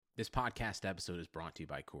This podcast episode is brought to you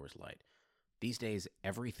by Coors Light. These days,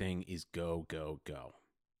 everything is go, go, go.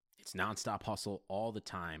 It's nonstop hustle all the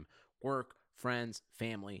time. Work, friends,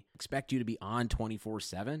 family expect you to be on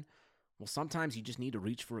 24/7. Well, sometimes you just need to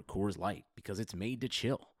reach for a Coors Light because it's made to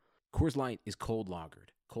chill. Coors Light is cold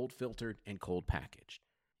lagered, cold filtered, and cold packaged.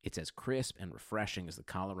 It's as crisp and refreshing as the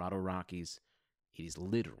Colorado Rockies. It is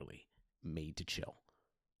literally made to chill.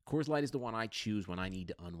 Coors Light is the one I choose when I need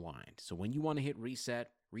to unwind. So when you want to hit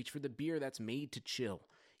reset, reach for the beer that's made to chill.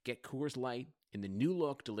 Get Coors Light in the new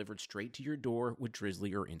look delivered straight to your door with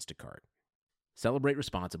Drizzly or Instacart. Celebrate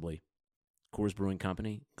responsibly. Coors Brewing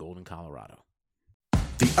Company, Golden, Colorado.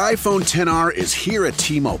 The iPhone XR is here at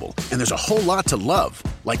T-Mobile, and there's a whole lot to love,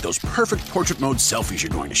 like those perfect portrait mode selfies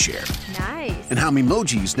you're going to share. Nice. And how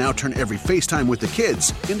Memojis now turn every FaceTime with the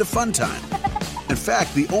kids into fun time. In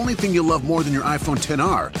fact, the only thing you'll love more than your iPhone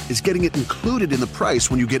XR is getting it included in the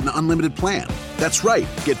price when you get an unlimited plan. That's right.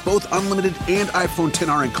 Get both unlimited and iPhone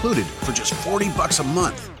XR included for just $40 a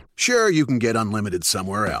month. Sure, you can get unlimited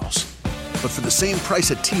somewhere else. But for the same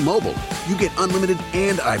price at T-Mobile, you get unlimited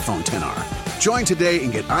and iPhone XR. Join today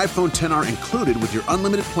and get iPhone XR included with your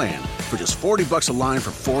unlimited plan for just $40 a line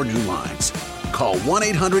for 4 new lines. Call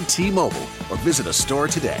 1-800-T-Mobile or visit a store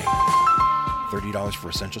today. $30 for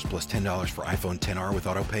Essentials plus $10 for iPhone XR with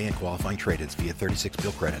autopay and qualifying trade-ins via 36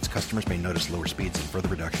 bill credits. Customers may notice lower speeds and further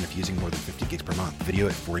reduction if using more than 50 gigs per month. Video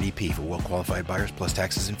at 480p for well-qualified buyers plus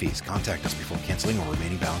taxes and fees. Contact us before canceling or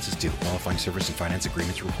remaining balances due. Qualifying service and finance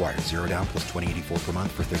agreements required. 0 down plus $20.84 per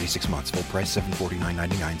month for 36 months. Full price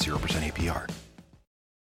 $749.99, 0% APR.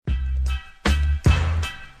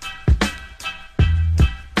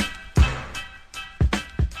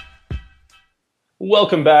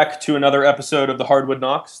 Welcome back to another episode of the Hardwood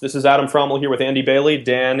Knocks. This is Adam Frommel here with Andy Bailey.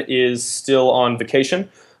 Dan is still on vacation.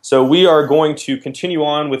 So we are going to continue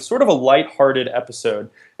on with sort of a lighthearted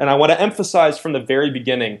episode. And I want to emphasize from the very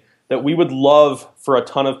beginning that we would love for a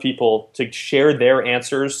ton of people to share their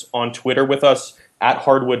answers on Twitter with us, at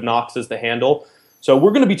Hardwood Knocks is the handle. So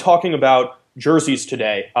we're going to be talking about jerseys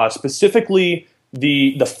today, specifically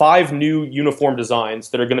the 5 new uniform designs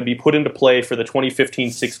that are going to be put into play for the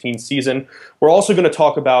 2015-16 season. We're also going to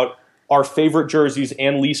talk about our favorite jerseys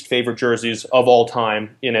and least favorite jerseys of all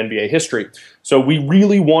time in NBA history. So we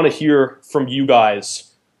really want to hear from you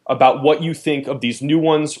guys about what you think of these new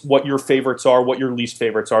ones, what your favorites are, what your least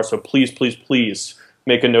favorites are. So please, please, please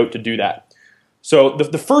make a note to do that. So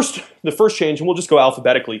the first change, and we'll just go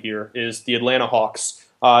alphabetically here, is the Atlanta Hawks.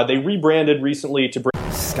 They rebranded recently to bring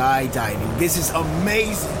skydiving. This is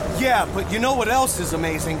amazing. Yeah, but you know what else is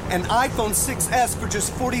amazing? An iPhone 6S for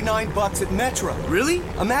just $49 at Metro. Really?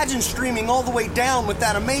 Imagine streaming all the way down with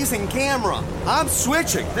that amazing camera. I'm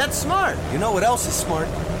switching. That's smart. You know what else is smart?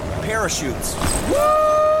 Parachutes.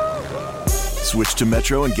 Woo! Switch to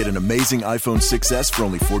Metro and get an amazing iPhone 6S for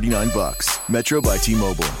only $49. Metro by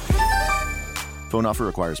T-Mobile. Phone offer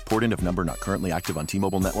requires port-in of number not currently active on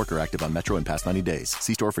T-Mobile network or active on Metro in past 90 days.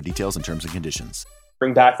 See store for details and terms and conditions.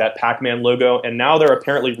 Bring back that Pac-Man logo, and now they're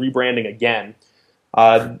apparently rebranding again.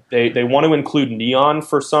 They want to include neon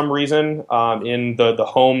for some reason in the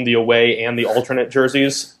home, the away, and the alternate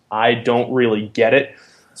jerseys. I don't really get it.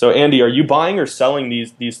 So, Andy, are you buying or selling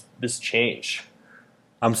this change?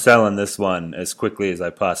 I'm selling this one as quickly as I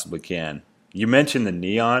possibly can. You mentioned the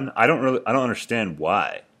neon. I don't understand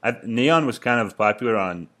why. Neon was kind of popular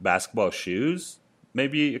on basketball shoes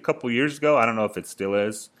maybe a couple years ago. I don't know if it still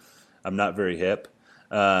is. I'm not very hip.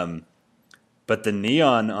 But the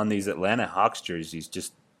neon on these Atlanta Hawks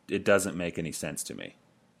jerseys, it doesn't make any sense to me.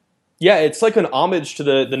 Yeah, it's like an homage to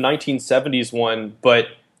the 1970s one, but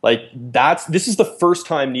this is the first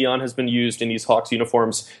time neon has been used in these Hawks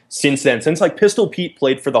uniforms since then, since like Pistol Pete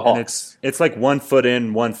played for the Hawks. And it's like 1 foot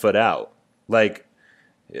in, 1 foot out. Like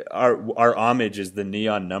our homage is the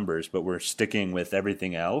neon numbers, but we're sticking with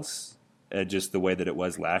everything else, just the way that it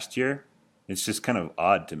was last year. It's just kind of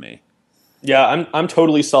odd to me. Yeah, I'm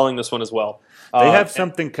totally selling this one as well. They have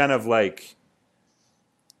something kind of like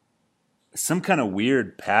some kind of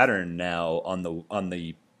weird pattern now on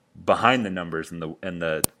the behind the numbers and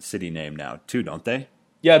the city name now too, don't they?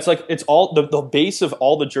 Yeah, it's like it's all the base of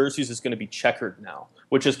all the jerseys is going to be checkered now,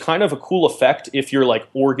 which is kind of a cool effect if you're like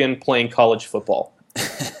Oregon playing college football.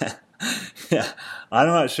 Yeah, I'm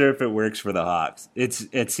not sure if it works for the Hawks.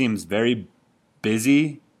 It seems very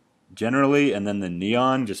busy generally, and then the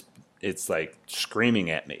neon it's like screaming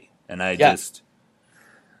at me, and I'm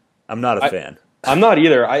not a fan. I'm not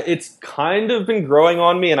either. It's kind of been growing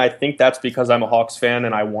on me, and I think that's because I'm a Hawks fan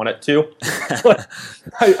and I want it to.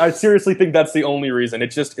 I seriously think that's the only reason.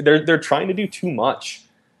 It's just they're trying to do too much.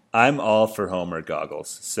 I'm all for Homer goggles,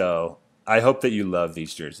 so I hope that you love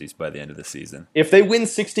these jerseys by the end of the season. If they win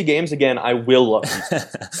 60 games again, I will love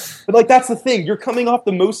these. But that's the thing. You're coming off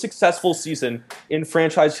the most successful season in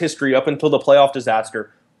franchise history up until the playoff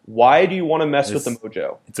disaster. Why do you want to mess with the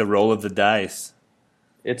mojo? It's a roll of the dice.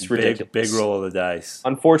 It's ridiculous. Big roll of the dice.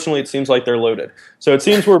 Unfortunately, it seems like they're loaded. So it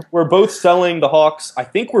seems we're both selling the Hawks. I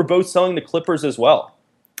think we're both selling the Clippers as well.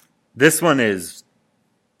 This one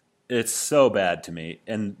it's so bad to me.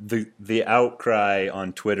 And the outcry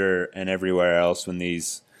on Twitter and everywhere else when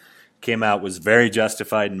these came out was very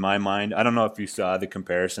justified in my mind. I don't know if you saw the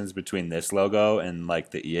comparisons between this logo and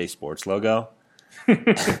like the EA Sports logo.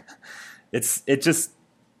 It's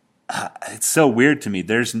so weird to me.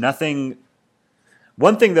 There's nothing.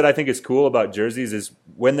 One thing that I think is cool about jerseys is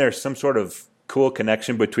when there's some sort of cool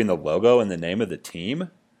connection between the logo and the name of the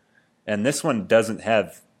team. And this one doesn't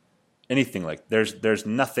have anything like there's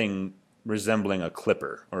nothing resembling a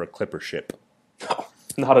Clipper or a Clipper ship. No,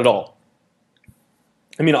 not at all.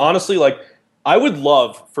 I mean, honestly, I would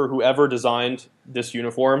love for whoever designed this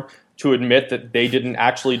uniform to admit that they didn't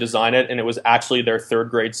actually design it and it was actually their third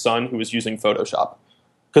grade son who was using Photoshop.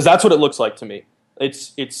 Because that's what it looks like to me.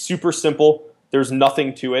 It's super simple. There's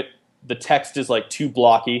nothing to it. The text is too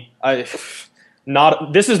blocky.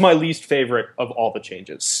 This is my least favorite of all the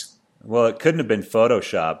changes. Well, it couldn't have been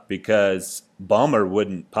Photoshop because Ballmer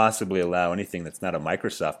wouldn't possibly allow anything that's not a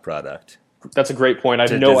Microsoft product. That's a great point. I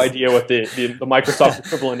have no idea what the Microsoft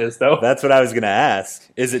equivalent is, though. That's what I was going to ask.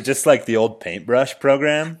 Is it just like the old Paintbrush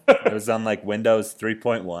program? It was on Windows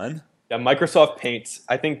 3.1? Yeah, Microsoft Paint.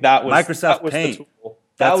 I think that was Microsoft Paint. The tool.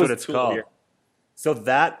 That's what it's called. Here. So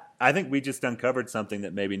I think we just uncovered something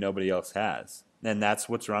that maybe nobody else has. And that's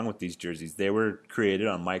what's wrong with these jerseys. They were created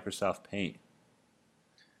on Microsoft Paint.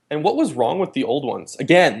 And what was wrong with the old ones?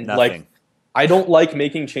 Again, nothing. I don't like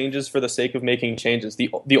making changes for the sake of making changes.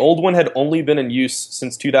 The old one had only been in use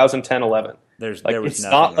since 2010-11. It's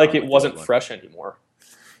not like it wasn't fresh anymore.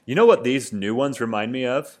 You know what these new ones remind me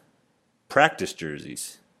of? Practice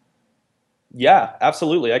jerseys. Yeah,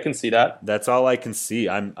 absolutely. I can see that. That's all I can see.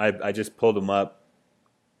 I just pulled them up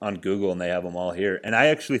on Google and they have them all here. And I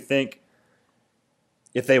actually think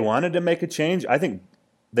if they wanted to make a change, I think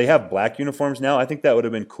they have black uniforms now. I think that would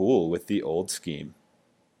have been cool with the old scheme.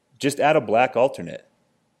 Just add a black alternate.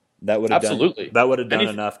 That would have done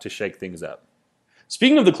enough to shake things up.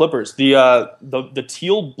 Speaking of the Clippers, the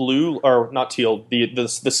teal blue, or not teal, the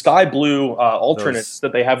sky blue alternates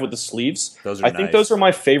that they have with the sleeves. I think those are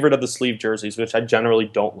my favorite of the sleeve jerseys, which I generally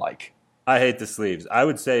don't like. I hate the sleeves. I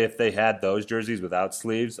would say if they had those jerseys without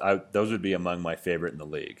sleeves, those would be among my favorite in the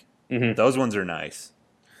league. Mm-hmm. Those ones are nice.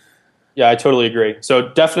 Yeah, I totally agree. So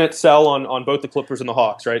definite sell on both the Clippers and the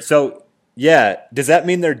Hawks, right? So, yeah. Does that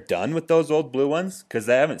mean they're done with those old blue ones? Because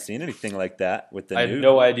I haven't seen anything like that with the new. I have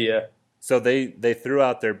no idea. So they threw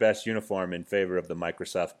out their best uniform in favor of the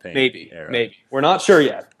Microsoft Paint era. Maybe. We're not sure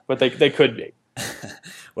yet, but they could be.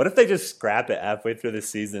 What if they just scrap it halfway through the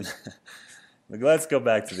season? Let's go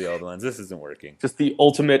back to the old ones. This isn't working. Just the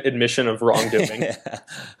ultimate admission of wrongdoing. Yeah.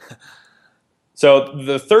 So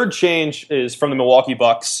the third change is from the Milwaukee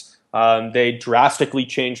Bucks. They drastically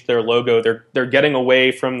changed their logo. They're getting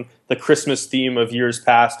away from the Christmas theme of years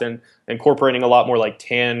past and incorporating a lot more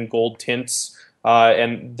tan gold tints.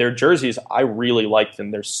 And their jerseys, I really like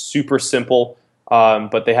them. They're super simple,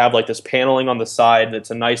 but they have this paneling on the side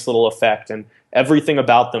that's a nice little effect, and everything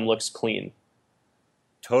about them looks clean.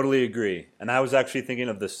 Totally agree. And I was actually thinking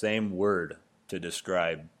of the same word to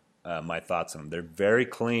describe my thoughts on them. They're very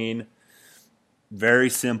clean, very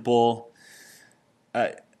simple.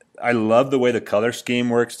 I love the way the color scheme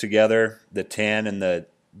works together. The tan and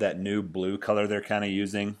that new blue color they're kind of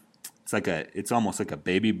using. It's almost like a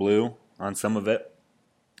baby blue on some of it.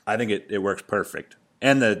 I think it works perfect.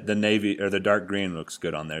 And the navy or the dark green looks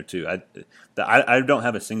good on there too. I don't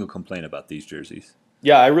have a single complaint about these jerseys.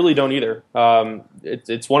 Yeah, I really don't either.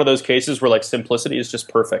 It's one of those cases where simplicity is just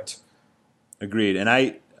perfect. Agreed. And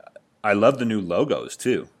I love the new logos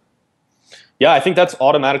too. Yeah, I think that's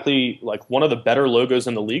automatically one of the better logos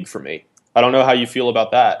in the league for me. I don't know how you feel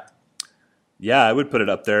about that. Yeah, I would put it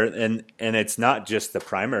up there. And it's not just the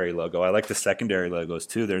primary logo. I like the secondary logos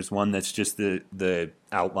too. There's one that's just the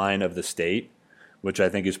outline of the state, which I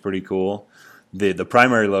think is pretty cool. The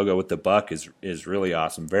primary logo with the buck is really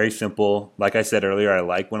awesome. Very simple. Like I said earlier, I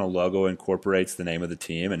like when a logo incorporates the name of the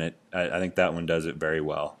team, and I think that one does it very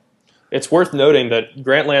well. It's worth noting that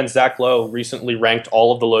Grantland's Zach Lowe recently ranked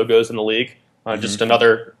all of the logos in the league. Just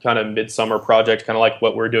another kind of midsummer project, kind of like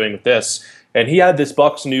what we're doing with this. And he had this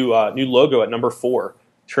Bucks new logo at number 4,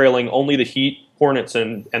 trailing only the Heat, Hornets,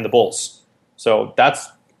 and the Bulls. So that's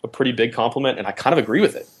a pretty big compliment, and I kind of agree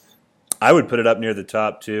with it. I would put it up near the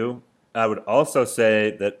top too. I would also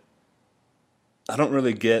say that I don't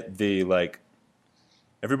really get the, like,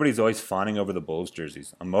 everybody's always fawning over the Bulls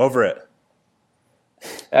jerseys. I'm over it.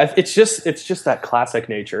 It's just that classic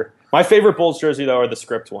nature. My favorite Bulls jersey, though, are the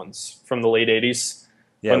script ones from the late 80s.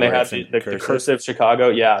 Yeah, when they where had it's the cursive Chicago.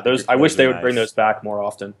 Yeah, I wish they would bring those back more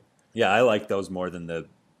often. Yeah, I like those more than the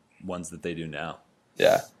ones that they do now.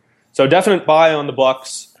 Yeah. So definite buy on the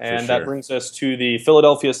Bucks, and sure. That brings us to the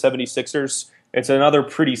Philadelphia 76ers. It's another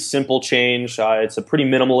pretty simple change. It's a pretty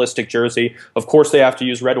minimalistic jersey. Of course, they have to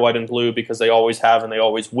use red, white, and blue because they always have and they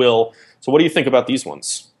always will. So what do you think about these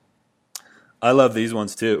ones? I love these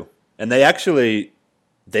ones too. And they actually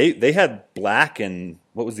they had black and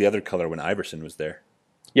what was the other color when Iverson was there?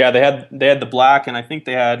 Yeah, they had the black, and I think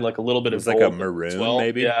they had like a little bit of gold. It was like a maroon,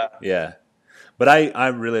 maybe. Yeah. But I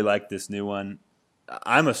really like this new one.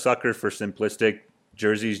 I'm a sucker for simplistic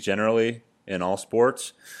jerseys generally in all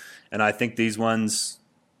sports, and I think these ones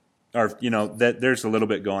are, that there's a little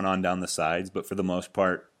bit going on down the sides, but for the most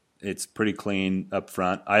part, it's pretty clean up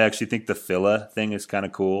front. I actually think the Phila thing is kind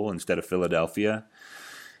of cool instead of Philadelphia.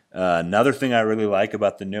 Another thing I really like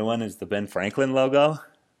about the new one is the Ben Franklin logo,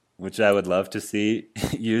 which I would love to see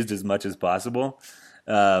used as much as possible.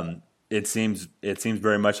 It seems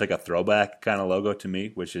very much like a throwback kind of logo to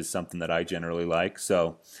me, which is something that I generally like.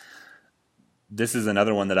 So this is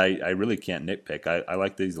another one that I really can't nitpick. I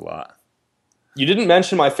like these a lot. You didn't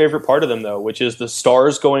mention my favorite part of them, though, which is the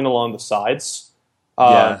stars going along the sides.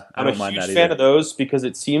 I'm a huge fan of those because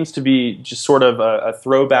it seems to be just sort of a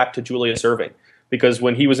throwback to Julius Erving. Because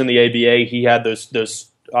when he was in the ABA, he had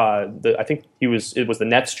I think it was the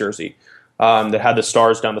Nets jersey that had the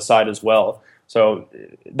stars down the side as well. So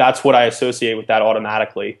that's what I associate with that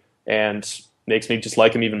automatically, and makes me just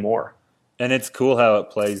like him even more. And it's cool how it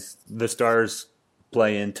plays. The stars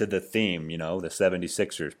play into the theme, the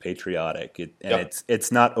 76ers, patriotic,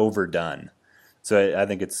 it's not overdone. So I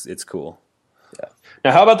think it's cool. Yeah.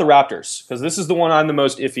 Now, how about the Raptors? Because this is the one I'm the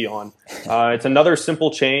most iffy on. It's another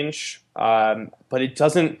simple change, but it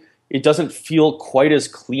doesn't feel quite as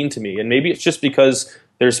clean to me. And maybe it's just because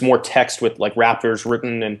there's more text with like Raptors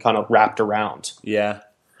written and kind of wrapped around. Yeah.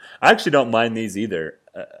 I actually don't mind these either.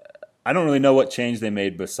 I don't really know what change they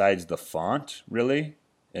made besides the font, really,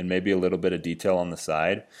 and maybe a little bit of detail on the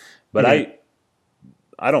side. But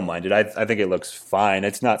I don't mind it. I think it looks fine.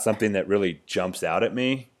 It's not something that really jumps out at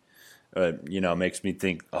me. Makes me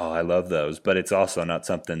think, oh, I love those. But it's also not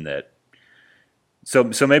something that.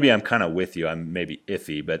 So maybe I'm kind of with you. I'm maybe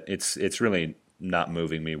iffy, but it's really not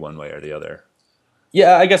moving me one way or the other.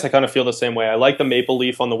 Yeah, I guess I kind of feel the same way. I like the maple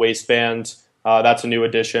leaf on the waistband. That's a new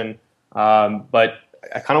addition. But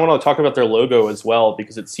I kind of want to talk about their logo as well,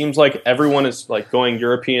 because it seems like everyone is like going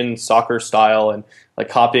European soccer style and like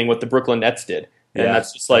copying what the Brooklyn Nets did. And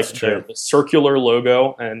that's just like the circular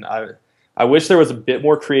logo. And I wish there was a bit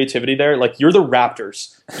more creativity there. Like, you're the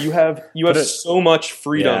Raptors. You have so much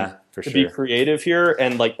freedom to be creative here.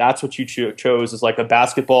 And like, that's what you chose is like a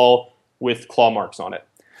basketball with claw marks on it.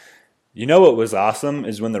 You know what was awesome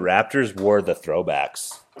is when the Raptors wore the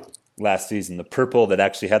throwbacks last season, the purple that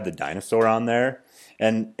actually had the dinosaur on there.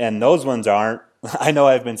 And those ones aren't. I know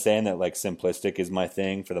I've been saying that like simplistic is my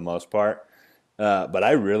thing for the most part, but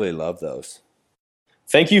I really love those.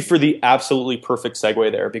 Thank you for the absolutely perfect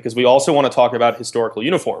segue there, because we also want to talk about historical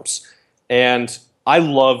uniforms. And I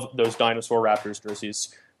love those dinosaur Raptors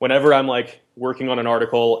jerseys. Whenever I'm like working on an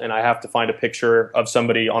article and I have to find a picture of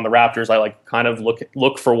somebody on the Raptors, I like kind of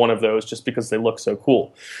look for one of those just because they look so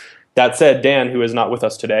cool. That said, Dan, who is not with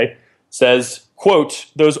us today, says, quote,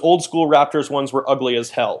 "Those old school Raptors ones were ugly as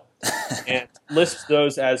hell," and lists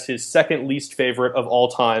those as his second least favorite of all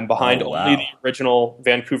time, behind only the original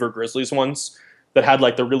Vancouver Grizzlies ones that had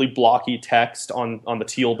like the really blocky text on the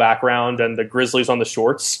teal background and the Grizzlies on the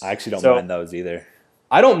shorts. I actually don't mind those either.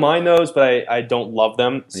 I don't mind those, but I don't love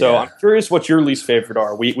them. So I'm curious what your least favorite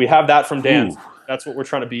are. We have that from Dan. Ooh. That's what we're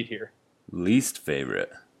trying to beat here. Least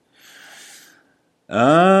favorite.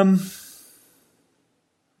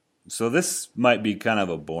 So this might be kind of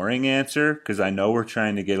a boring answer because I know we're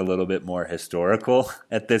trying to get a little bit more historical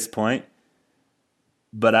at this point.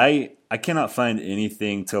 But I cannot find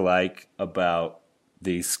anything to like about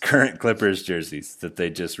these current Clippers jerseys that they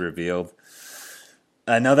just revealed.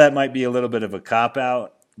 I know that might be a little bit of a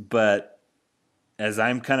cop-out, but as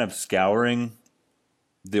I'm kind of scouring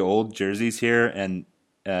the old jerseys here, and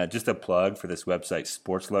just a plug for this website,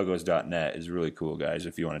 sportslogos.net, is really cool, guys,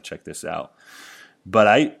 if you want to check this out. But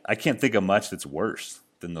I can't think of much that's worse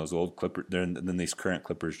than those old than these current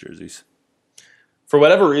Clippers jerseys. For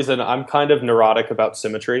whatever reason, I'm kind of neurotic about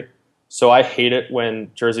symmetry. So I hate it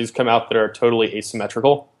when jerseys come out that are totally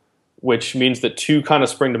asymmetrical. which means that two kind of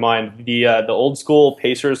spring to mind. The old school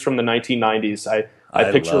Pacers from the 1990s.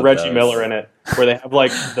 I picture Reggie Miller in it, where they have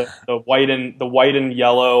like the white and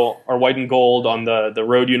yellow or white and gold on the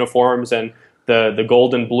road uniforms and the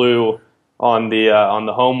gold and blue on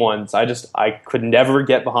the home ones. I could never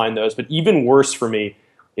get behind those. But even worse for me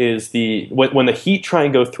is when the Heat try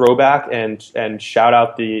and go throwback and shout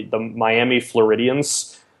out the Miami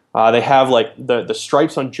Floridians. They have like the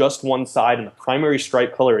stripes on just one side, and the primary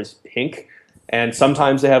stripe color is pink. And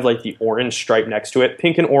sometimes they have like the orange stripe next to it.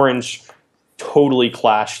 Pink and orange totally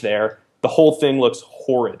clash there. The whole thing looks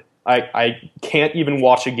horrid. I can't even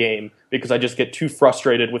watch a game because I just get too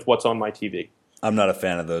frustrated with what's on my TV. I'm not a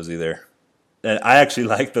fan of those either. And I actually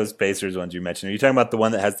like those Pacers ones you mentioned. Are you talking about the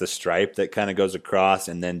one that has the stripe that kind of goes across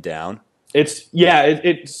and then down? It's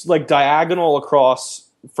like diagonal across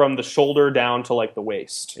from the shoulder down to like the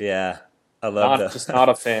waist. Yeah, I love that. Just not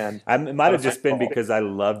a fan. It might have just been because I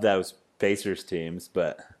love those Pacers teams,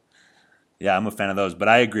 but yeah, I'm a fan of those. But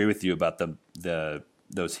I agree with you about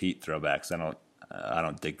those Heat throwbacks. I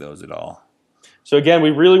don't dig those at all. So again, we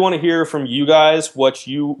really want to hear from you guys what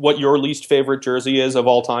your least favorite jersey is of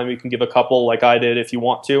all time. You can give a couple like I did if you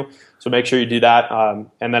want to. So make sure you do that.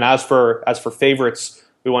 And then as for favorites,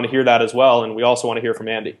 we want to hear that as well, and we also want to hear from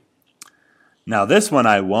Andy. Now this one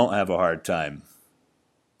I won't have a hard time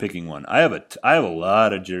picking one. I have a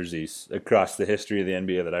lot of jerseys across the history of the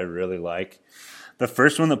NBA that I really like. The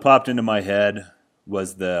first one that popped into my head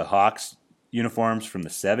was the Hawks uniforms from the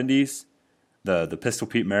 70s, the Pistol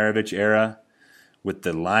Pete Maravich era, with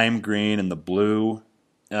the lime green and the blue.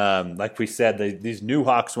 Like we said, these new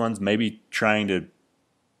Hawks ones maybe trying to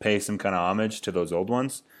pay some kind of homage to those old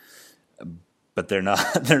ones, but they're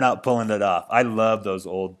not pulling it off. I love those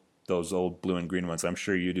old blue and green ones. I'm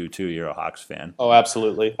sure you do too. You're a Hawks fan. Oh,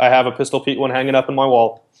 absolutely. I have a Pistol Pete one hanging up in my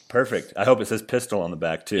wall. Perfect. I hope it says Pistol on the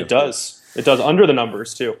back too. It does. It does under the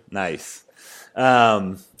numbers too. Nice.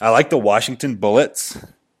 I like the Washington Bullets.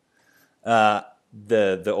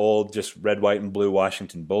 The old just red, white, and blue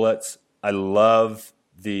Washington Bullets. I love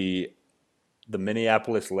the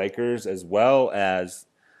Minneapolis Lakers, as well as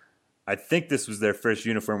I think this was their first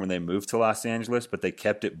uniform when they moved to Los Angeles, but they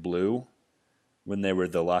kept it blue when they were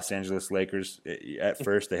the Los Angeles Lakers. At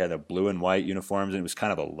first they had a blue and white uniforms, and it was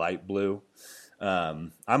kind of a light blue.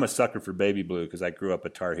 I'm a sucker for baby blue because I grew up a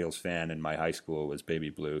Tar Heels fan, and my high school was baby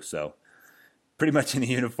blue. So pretty much any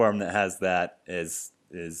uniform that has that is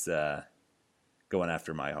going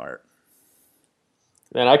after my heart.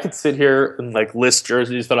 Man, I could sit here and like list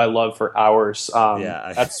jerseys that I love for hours.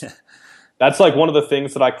 That's like one of the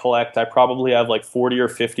things that I collect. I probably have like 40 or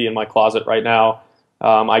 50 in my closet right now.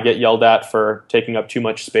 I get yelled at for taking up too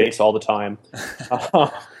much space all the time.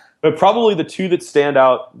 But probably the two that stand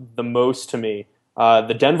out the most to me,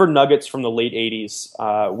 the Denver Nuggets from the late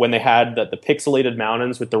 80s, when they had the pixelated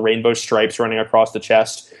mountains with the rainbow stripes running across the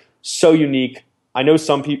chest. So unique. I know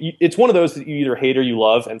some people, it's one of those that you either hate or you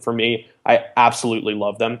love, and for me, I absolutely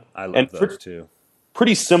love them. I love those too.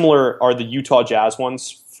 Pretty similar are the Utah Jazz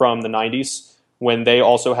ones from the 90s, when they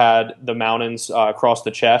also had the mountains across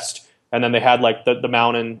the chest, and then they had like the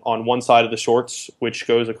mountain on one side of the shorts, which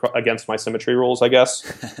goes against my symmetry rules, I guess.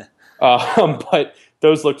 But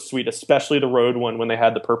those looked sweet, especially the road one when they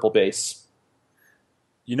had the purple base.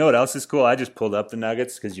 You know what else is cool? I just pulled up the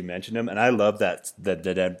Nuggets because you mentioned them, and I love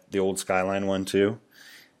the old Skyline one too.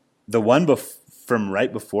 The one from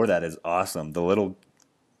right before that is awesome. The little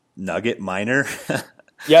Nugget miner.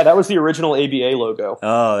 Yeah, that was the original ABA logo.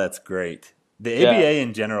 Oh, that's great. The ABA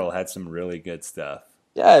in general had some really good stuff.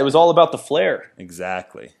 Yeah, it was all about the flair.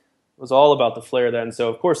 Exactly. It was all about the flair then, so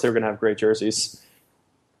of course they were going to have great jerseys.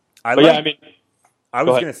 I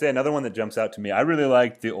was going to say another one that jumps out to me. I really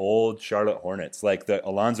liked the old Charlotte Hornets, like the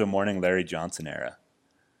Alonzo Mourning, Larry Johnson era.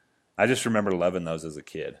 I just remember loving those as a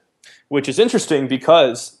kid. Which is interesting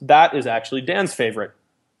because that is actually Dan's favorite.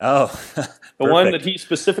 Oh, the one that he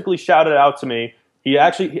specifically shouted out to me. He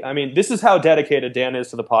actually, I mean, this is how dedicated Dan is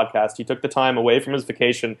to the podcast. He took the time away from his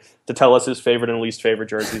vacation to tell us his favorite and least favorite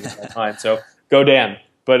jerseys at that time. So go Dan.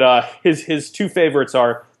 But his two favorites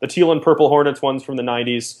are the teal and purple Hornets ones from the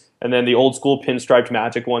 90s, and then the old school pinstriped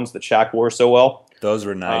Magic ones that Shaq wore so well. Those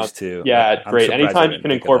were nice too. Yeah, great. Anytime you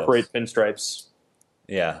can incorporate pinstripes.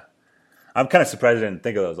 Yeah. I'm kind of surprised I didn't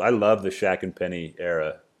think of those. I love the Shaq and Penny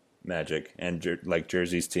era Magic and like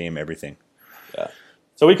Jersey's team, everything. Yeah.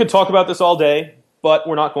 So we could talk about this all day, but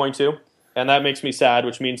we're not going to. And that makes me sad,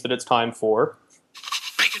 which means that it's time for...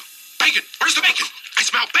 Bacon! Bacon! Where's the bacon? I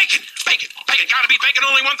smell bacon! Bacon! Bacon! Gotta be bacon!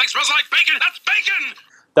 Only one thing smells like bacon! That's bacon!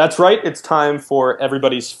 That's right. It's time for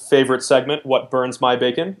everybody's favorite segment, What Burns My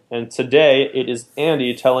Bacon? And today it is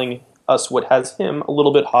Andy telling us what has him a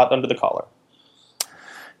little bit hot under the collar.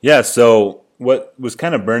 Yeah, so what was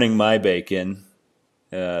kind of burning my bacon,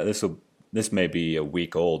 this may be a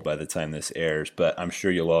week old by the time this airs, but I'm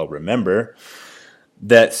sure you'll all remember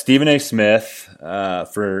that Stephen A. Smith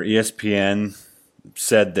for ESPN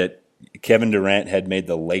said that Kevin Durant had made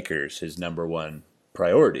the Lakers his number one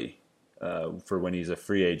priority for when he's a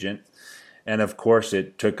free agent. And, of course,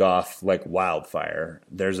 it took off like wildfire.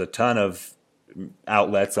 There's a ton of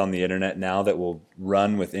outlets on the internet now that will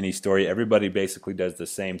run with any story. Everybody basically does the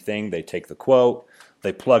same thing. They take the quote,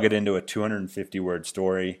 they plug it into a 250-word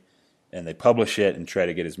story, and they publish it and try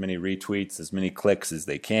to get as many retweets, as many clicks as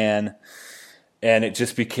they can. And it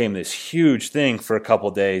just became this huge thing for a couple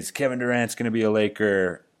days. Kevin Durant's going to be a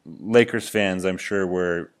Laker. Lakers fans, I'm sure,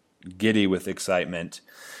 were giddy with excitement.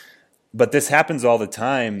 But this happens all the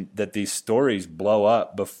time, that these stories blow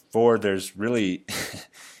up before there's really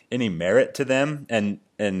any merit to them. And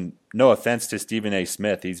no offense to Stephen A.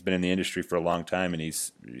 Smith, he's been in the industry for a long time, and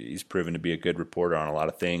he's proven to be a good reporter on a lot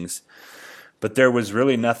of things. But there was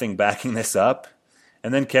really nothing backing this up.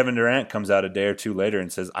 And then Kevin Durant comes out a day or two later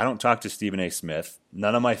and says, I don't talk to Stephen A. Smith.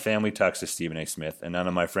 None of my family talks to Stephen A. Smith, and none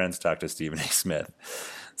of my friends talk to Stephen A. Smith.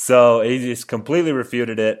 So he just completely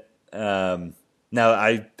refuted it. Now,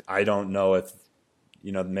 I don't know if,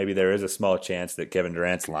 maybe there is a small chance that Kevin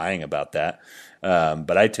Durant's lying about that.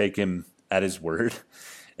 But I take him at his word.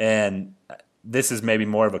 And this is maybe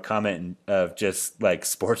more of a comment of just like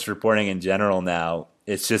sports reporting in general now.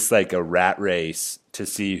 It's just like a rat race to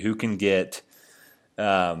see who can get,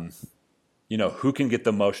 who can get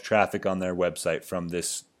the most traffic on their website from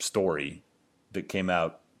this story that came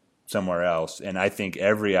out somewhere else. And I think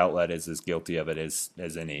every outlet is as guilty of it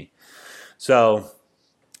as any. So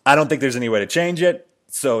I don't think there's any way to change it.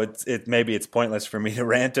 So maybe it's pointless for me to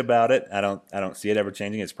rant about it. I don't see it ever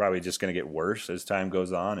changing. It's probably just going to get worse as time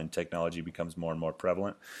goes on and technology becomes more and more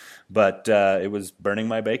prevalent. But it was burning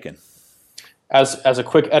my bacon. As a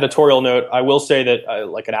quick editorial note, I will say that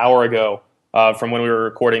like an hour ago from when we were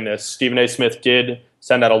recording this, Stephen A. Smith did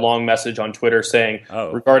send out a long message on Twitter saying,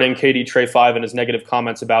 regarding KD Trey 5 and his negative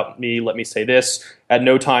comments about me, let me say this. At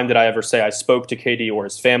no time did I ever say I spoke to KD or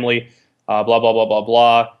his family. Blah, blah, blah, blah,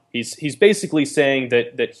 blah. He's basically saying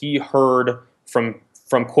that he heard from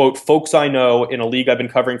quote, folks I know in a league I've been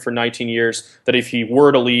covering for 19 years, that if he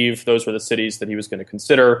were to leave, those were the cities that he was going to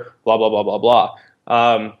consider, blah, blah, blah, blah,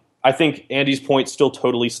 blah. I think Andy's point still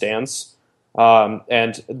totally stands,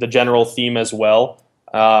 and the general theme as well.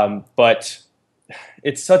 But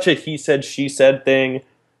it's such a he said, she said thing.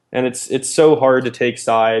 And it's so hard to take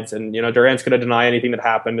sides, and Durant's going to deny anything that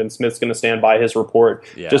happened, and Smith's going to stand by his report,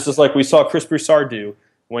 just as like we saw Chris Broussard do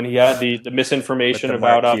when he had the misinformation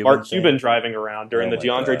about Mark Cuban driving around during the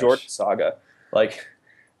DeAndre Jordan saga. Like,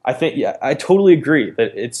 I think I totally agree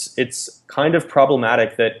that it's kind of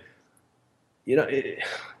problematic that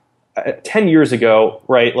 10 years ago,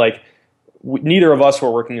 right? Like, neither of us were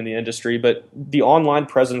working in the industry, but the online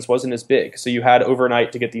presence wasn't as big. So you had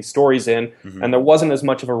overnight to get these stories in, and there wasn't as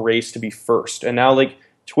much of a race to be first. And now, like,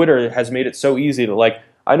 Twitter has made it so easy to, like,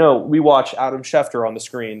 I know we watch Adam Schefter on the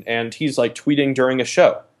screen, and he's, like, tweeting during a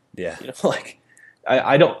show. Yeah.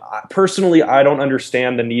 I don't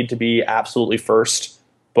understand the need to be absolutely first,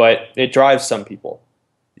 but it drives some people.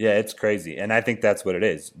 Yeah, it's crazy. And I think that's what it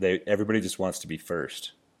is. Everybody just wants to be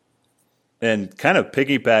first. And kind of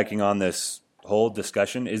piggybacking on this whole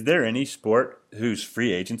discussion, is there any sport whose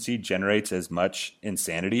free agency generates as much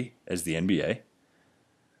insanity as the NBA?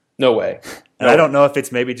 No way. And I don't know if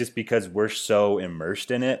it's maybe just because we're so immersed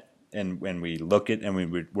in it, and when we look at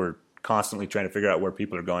and we're constantly trying to figure out where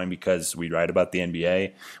people are going because we write about the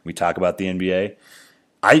NBA, we talk about the NBA.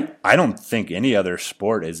 I don't think any other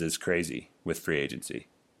sport is as crazy with free agency.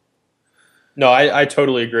 No, I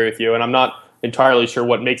totally agree with you, and I'm not entirely sure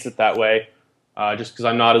what makes it that way, just because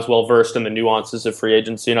I'm not as well versed in the nuances of free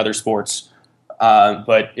agency and other sports.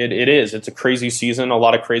 But it's a crazy season. A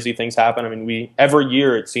lot of crazy things happen. I mean, every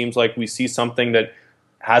year it seems like we see something that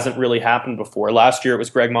hasn't really happened before. Last year it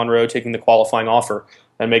was Greg Monroe taking the qualifying offer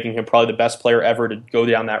and making him probably the best player ever to go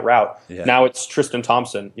down that route. Yeah. Now it's Tristan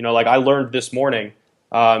Thompson. Like I learned this morning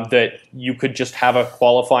that you could just have a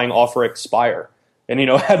qualifying offer expire, and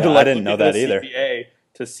had to I didn't know that either. CBA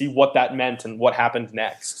to see what that meant and what happened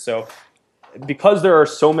next. So because there are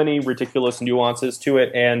so many ridiculous nuances to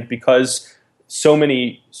it, and because so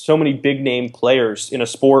many big name players in a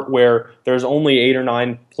sport where there's only 8 or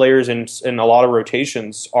 9 players in a lot of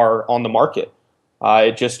rotations are on the market,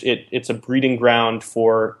 it's a breeding ground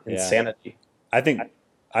for insanity. I think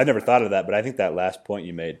I never thought of that, but I think that last point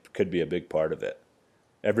you made could be a big part of it.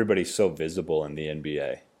 Everybody's so visible in the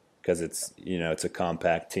NBA. because it's it's a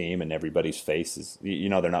compact team and everybody's face is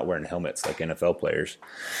they're not wearing helmets like NFL players.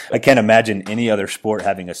 I can't imagine any other sport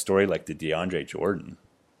having a story like the DeAndre Jordan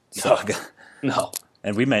saga. No.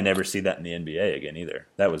 And we may never see that in the NBA again either.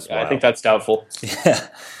 That was wild. I think that's doubtful. Yeah.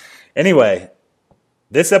 Anyway,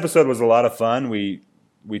 this episode was a lot of fun.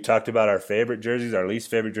 We talked about our favorite jerseys, our least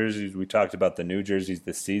favorite jerseys. We talked about the new jerseys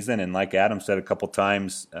this season. And like Adam said a couple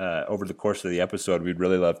times over the course of the episode, we'd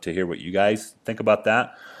really love to hear what you guys think about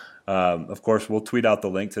that. Of course, we'll tweet out the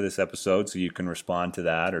link to this episode so you can respond to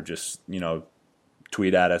that or just,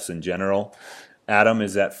 tweet at us in general. Adam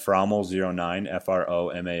is at Fromal09,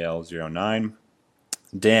 Fromal09.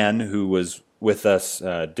 Dan, who was with us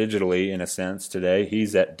digitally in a sense today,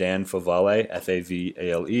 he's at Dan Favale,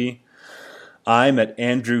 Favale. I'm at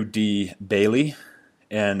Andrew D. Bailey.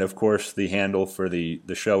 And, of course, the handle for the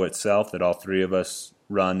show itself that all three of us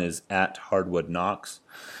run is at Hardwood Knocks.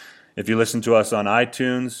 If you listen to us on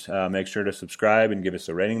iTunes, make sure to subscribe and give us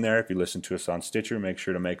a rating there. If you listen to us on Stitcher, make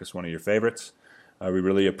sure to make us one of your favorites. We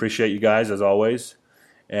really appreciate you guys, as always.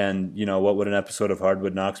 And, what would an episode of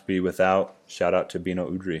Hardwood Knocks be without? Shout out to Bino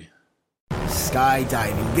Udry.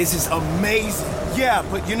 Skydiving. This is amazing. Yeah,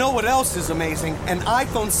 but you know what else is amazing? An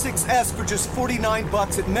iPhone 6S for just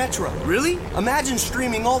 $49 at Metro. Really? Imagine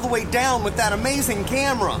streaming all the way down with that amazing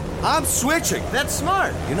camera. I'm switching. That's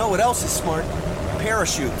smart. You know what else is smart?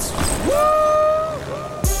 Parachutes.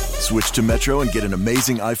 Switch to Metro and get an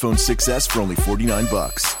amazing iPhone 6S for only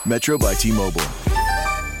 $49. Metro by T-Mobile.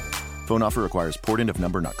 Phone offer requires port-in of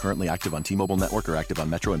number not currently active on T-Mobile network or active on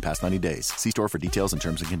Metro in past 90 days. See store for details and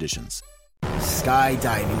terms and conditions.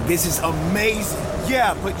 Skydiving. This is amazing.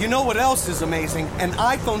 Yeah, but you know what else is amazing? An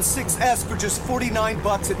iPhone 6S for just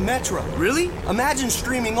 $49 at Metro. Really? Imagine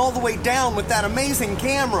streaming all the way down with that amazing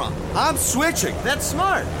camera. I'm switching. That's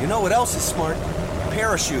smart. You know what else is smart?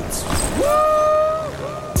 Parachutes.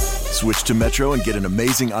 Switch to Metro and get an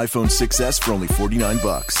amazing iPhone 6S for only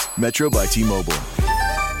 $49. Metro by T-Mobile.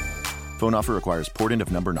 Phone offer requires port-in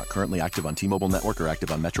of number not currently active on T-Mobile network or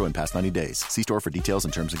active on Metro in past 90 days. See store for details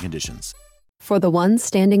and terms and conditions. For the ones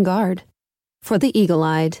standing guard, for the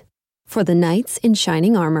eagle-eyed, for the knights in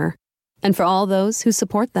shining armor, and for all those who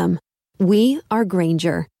support them, we are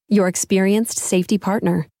Grainger, your experienced safety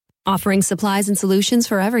partner, offering supplies and solutions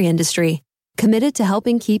for every industry, committed to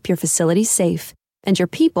helping keep your facilities safe and your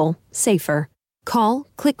people safer. Call,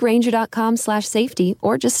 click Grainger.com/safety,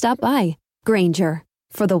 or just stop by. Grainger,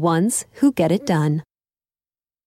 for the ones who get it done.